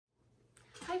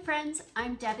Hi friends,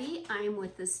 I'm Debbie. I'm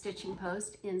with the Stitchin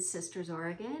Post in Sisters,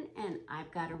 Oregon, and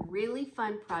I've got a really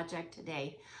fun project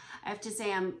today. I have to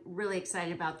say I'm really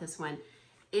excited about this one.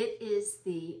 It is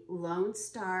the Lone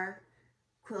Star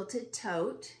Quilted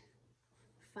Tote.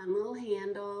 Fun little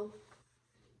handle,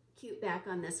 cute back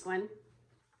on this one.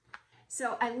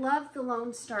 So I love the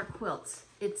Lone Star quilts.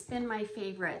 It's been my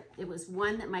favorite. It was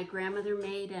one that my grandmother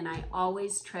made and I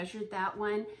always treasured that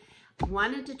one.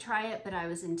 Wanted to try it, but I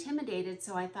was intimidated,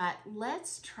 so I thought,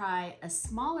 let's try a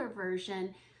smaller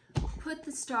version, put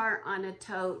the star on a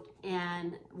tote,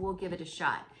 and we'll give it a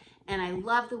shot. And I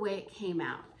love the way it came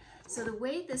out. So the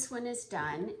way this one is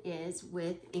done is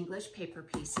with English paper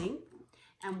piecing.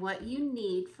 And what you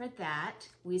need for that,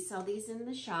 we sell these in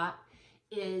the shop,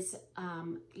 is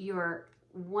your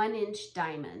 1-inch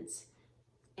diamonds.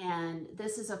 And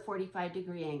this is a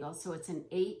 45-degree angle, so it's an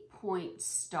 8-point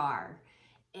star.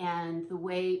 And the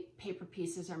way paper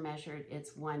pieces are measured,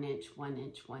 it's 1 inch, 1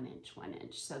 inch, 1 inch, 1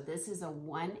 inch. So this is a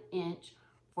 1-inch,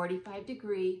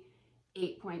 45-degree,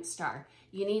 8-point star.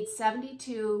 You need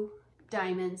 72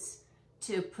 diamonds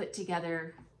to put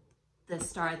together the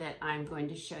star that I'm going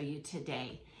to show you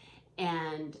today.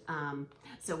 And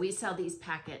so we sell these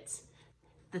packets.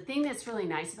 The thing that's really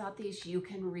nice about these, you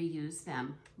can reuse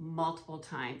them multiple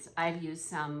times. I've used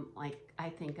some, like, I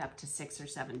think up to 6 or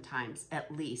 7 times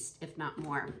at least, if not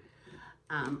more.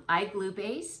 I glue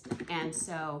based, and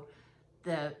so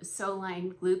the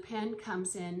Soline glue pen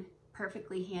comes in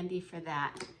perfectly handy for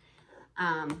that.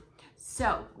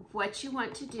 So what you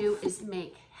want to do is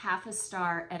make half a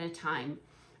star at a time.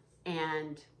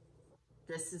 And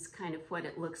this is kind of what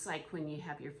it looks like when you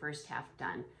have your first half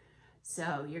done.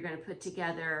 So you're going to put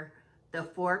together the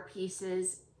 4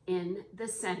 pieces in the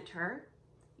center.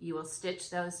 You will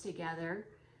stitch those together.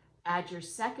 Add your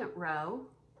second row.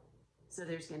 So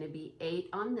there's going to be 8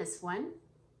 on this one.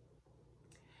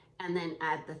 And then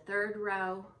add the 3rd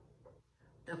row,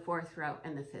 the 4th row,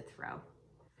 and the 5th row.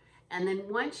 And then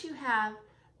once you have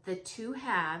the 2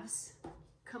 halves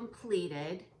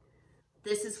completed,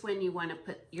 this is when you want to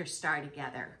put your star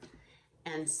together.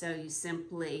 And so you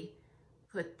simply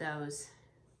put those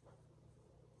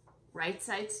right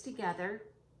sides together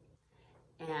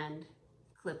and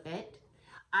clip it.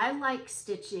 I like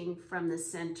stitching from the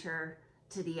center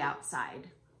to the outside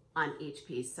on each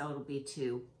piece, so it'll be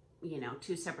 2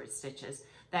 separate stitches.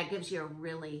 That gives you a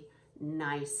really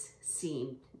nice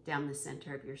seam down the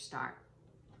center of your star.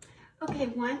 Okay,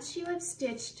 once you have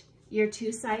stitched your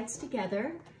 2 sides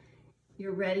together,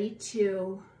 you're ready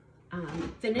to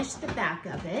finish the back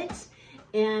of it.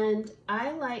 And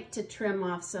I like to trim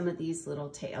off some of these little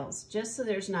tails just so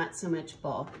there's not so much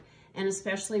bulk, and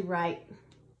especially right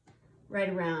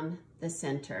around the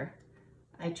center.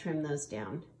 I trim those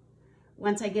down.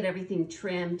 Once I get everything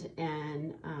trimmed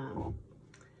and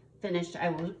finished,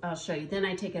 I'll show you. Then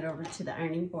I take it over to the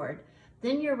ironing board.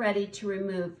 Then you're ready to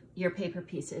remove your paper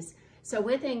pieces. So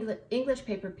with English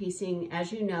paper piecing,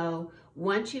 as you know,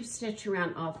 once you've stitched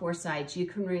around all 4 sides, you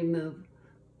can remove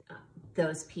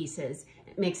those pieces.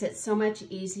 It makes it so much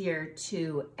easier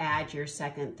to add your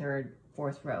 2nd, 3rd,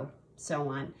 4th row, so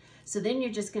on. So then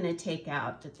you're just going to take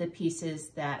out the pieces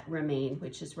that remain,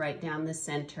 which is right down the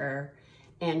center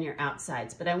and your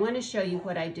outsides. But I want to show you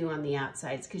what I do on the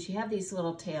outsides because you have these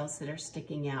little tails that are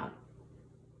sticking out.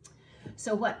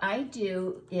 So what I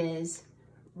do is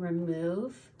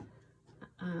remove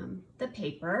the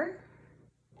paper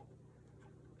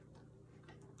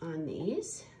on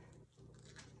these.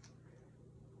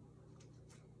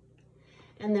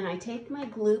 And then I take my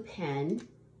glue pen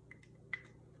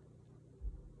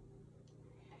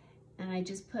and I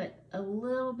just put a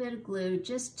little bit of glue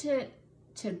just to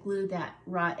glue that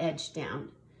raw edge down,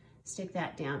 stick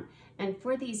that down. And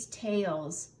for these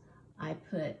tails, I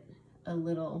put a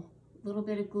little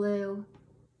bit of glue,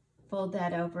 fold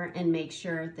that over and make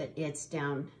sure that it's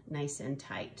down nice and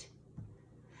tight.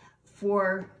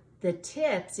 For the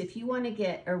tips, if you want to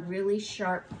get a really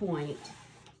sharp point,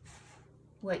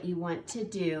 what you want to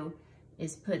do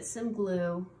is put some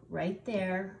glue right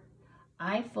there.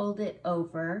 I fold it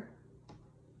over,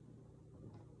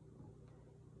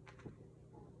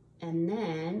 and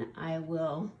then I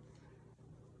will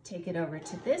take it over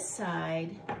to this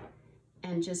side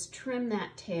and just trim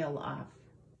that tail off.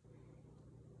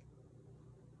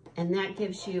 And that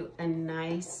gives you a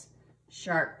nice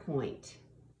sharp point.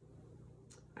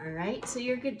 All right, so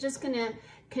you're just gonna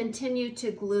continue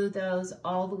to glue those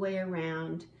all the way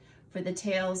around. For the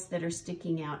tails that are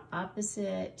sticking out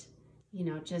opposite,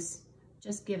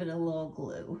 just give it a little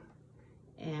glue.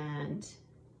 And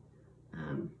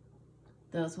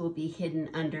those will be hidden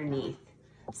underneath.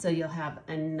 So you'll have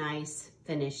a nice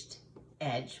finished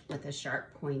edge with a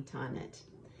sharp point on it.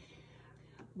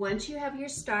 Once you have your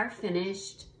star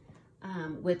finished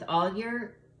with all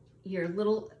your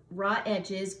little raw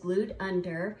edges glued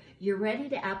under, you're ready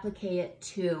to applique it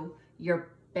to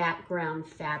your background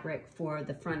fabric for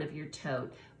the front of your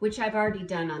tote, which I've already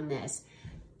done on this.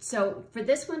 So for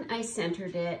this one, I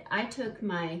centered it. I took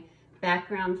my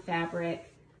background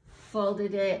fabric,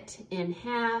 folded it in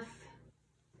half,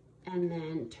 and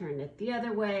then turned it the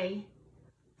other way,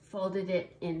 folded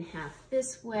it in half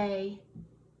this way,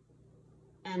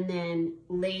 and then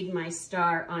laid my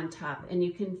star on top. And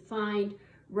you can find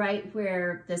right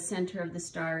where the center of the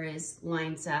star is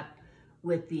lines up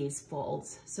with these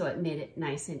folds, so it made it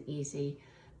nice and easy.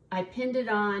 I pinned it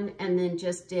on and then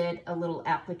just did a little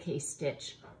applique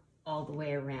stitch all the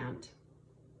way around.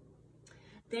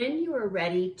 Then you are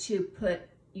ready to put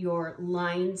your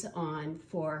lines on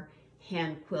for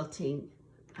hand quilting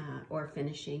or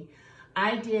finishing.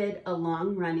 I did a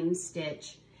long running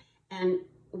stitch, and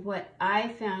what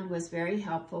I found was very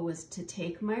helpful was to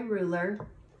take my ruler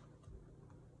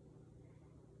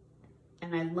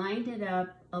and I lined it up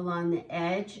along the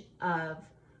edge of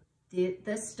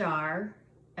the star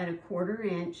at a 1/4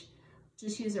 inch.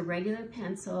 Just use a regular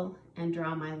pencil and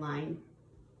draw my line.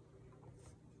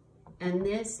 And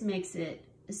this makes it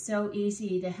so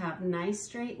easy to have nice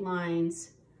straight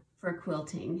lines for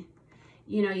quilting.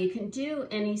 You know, you can do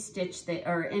any stitch that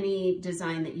or any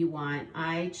design that you want.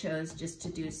 I chose just to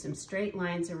do some straight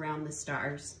lines around the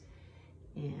stars.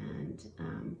 And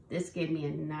this gave me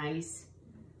a nice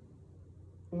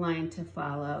line to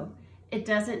follow. It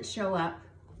doesn't show up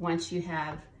once you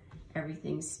have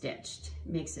everything stitched.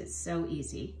 It makes it so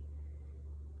easy.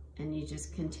 And you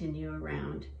just continue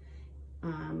around.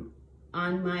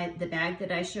 On the bag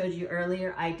that I showed you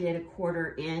earlier, I did a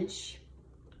 1/4 inch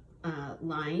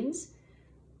lines.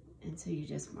 And so you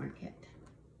just mark it,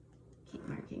 keep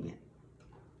marking it.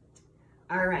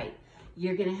 All right,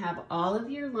 you're gonna have all of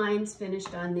your lines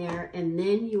finished on there, and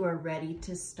then you are ready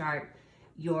to start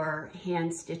your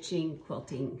hand stitching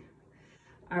quilting.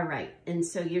 All right, and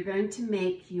so you're going to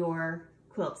make your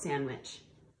quilt sandwich.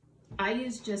 I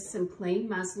used just some plain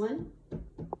muslin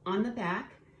on the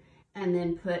back and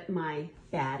then put my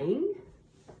batting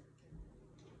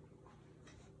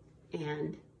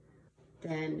and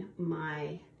then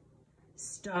my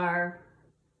star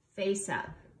face up,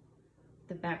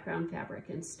 the background fabric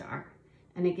and star.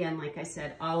 And again, like I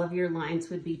said, all of your lines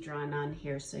would be drawn on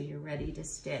here so you're ready to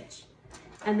stitch.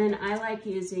 And then I like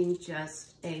using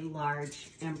just a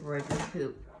large embroidery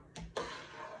hoop.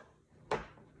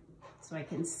 So I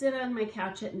can sit on my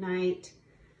couch at night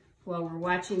while we're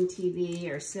watching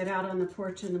TV or sit out on the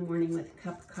porch in the morning with a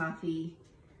cup of coffee.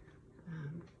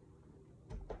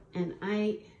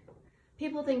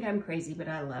 People think I'm crazy, but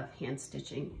I love hand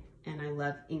stitching and I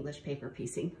love English paper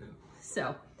piecing.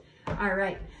 So, all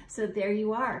right, so there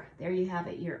you are. There you have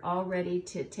it. You're all ready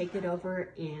to take it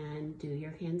over and do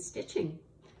your hand stitching.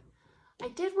 I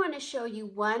did want to show you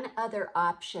one other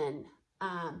option.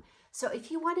 So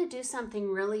if you want to do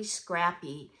something really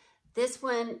scrappy, this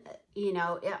one, you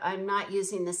know, I'm not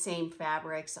using the same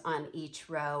fabrics on each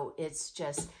row. It's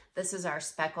just, this is our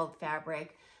speckled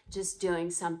fabric, just doing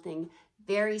something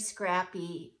very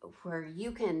scrappy where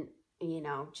you can, you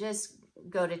know, just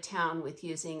go to town with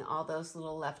using all those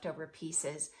little leftover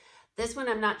pieces. This one,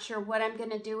 I'm not sure what I'm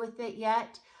going to do with it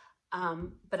yet,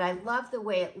 but I love the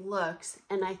way it looks.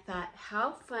 And I thought,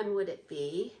 how fun would it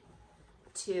be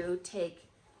to take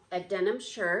a denim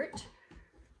shirt,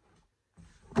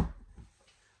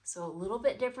 so a little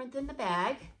bit different than the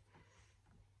bag,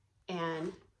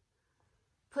 and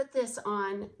put this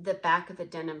on the back of a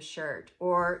denim shirt,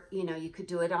 or, you know, you could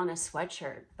do it on a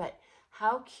sweatshirt, but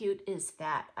how cute is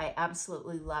that? I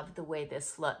absolutely love the way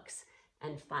this looks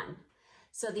and fun.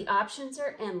 So the options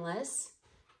are endless.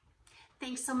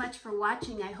 Thanks so much for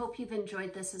watching. I hope you've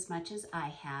enjoyed this as much as I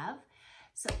have.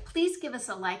 So please give us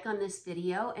a like on this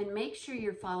video and make sure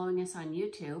you're following us on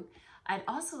YouTube. I'd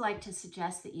also like to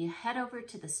suggest that you head over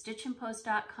to the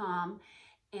stitchinpost.com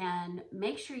and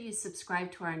make sure you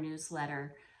subscribe to our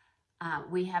newsletter.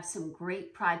 We have some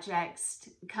great projects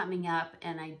coming up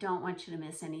and I don't want you to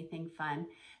miss anything fun.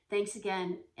 Thanks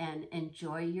again and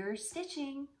enjoy your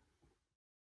stitching.